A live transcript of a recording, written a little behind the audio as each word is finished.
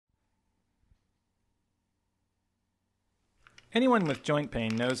Anyone with joint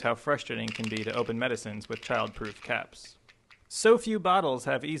pain knows how frustrating it can be to open medicines with childproof caps. So few bottles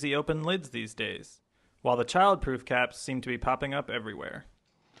have easy open lids these days, while the childproof caps seem to be popping up everywhere.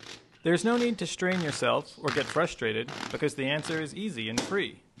 There's no need to strain yourself or get frustrated because the answer is easy and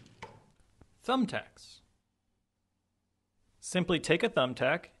free. Thumbtacks. Simply take a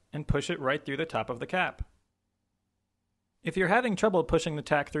thumbtack and push it right through the top of the cap. If you're having trouble pushing the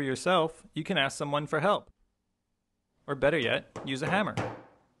tack through yourself, you can ask someone for help. Or better yet, use a hammer.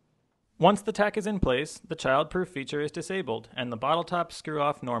 Once the tack is in place, the childproof feature is disabled and the bottle tops screw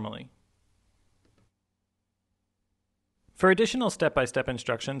off normally. For additional step-by-step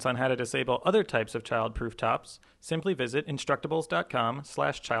instructions on how to disable other types of childproof tops, simply visit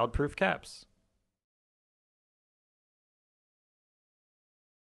Instructables.com/childproofcaps.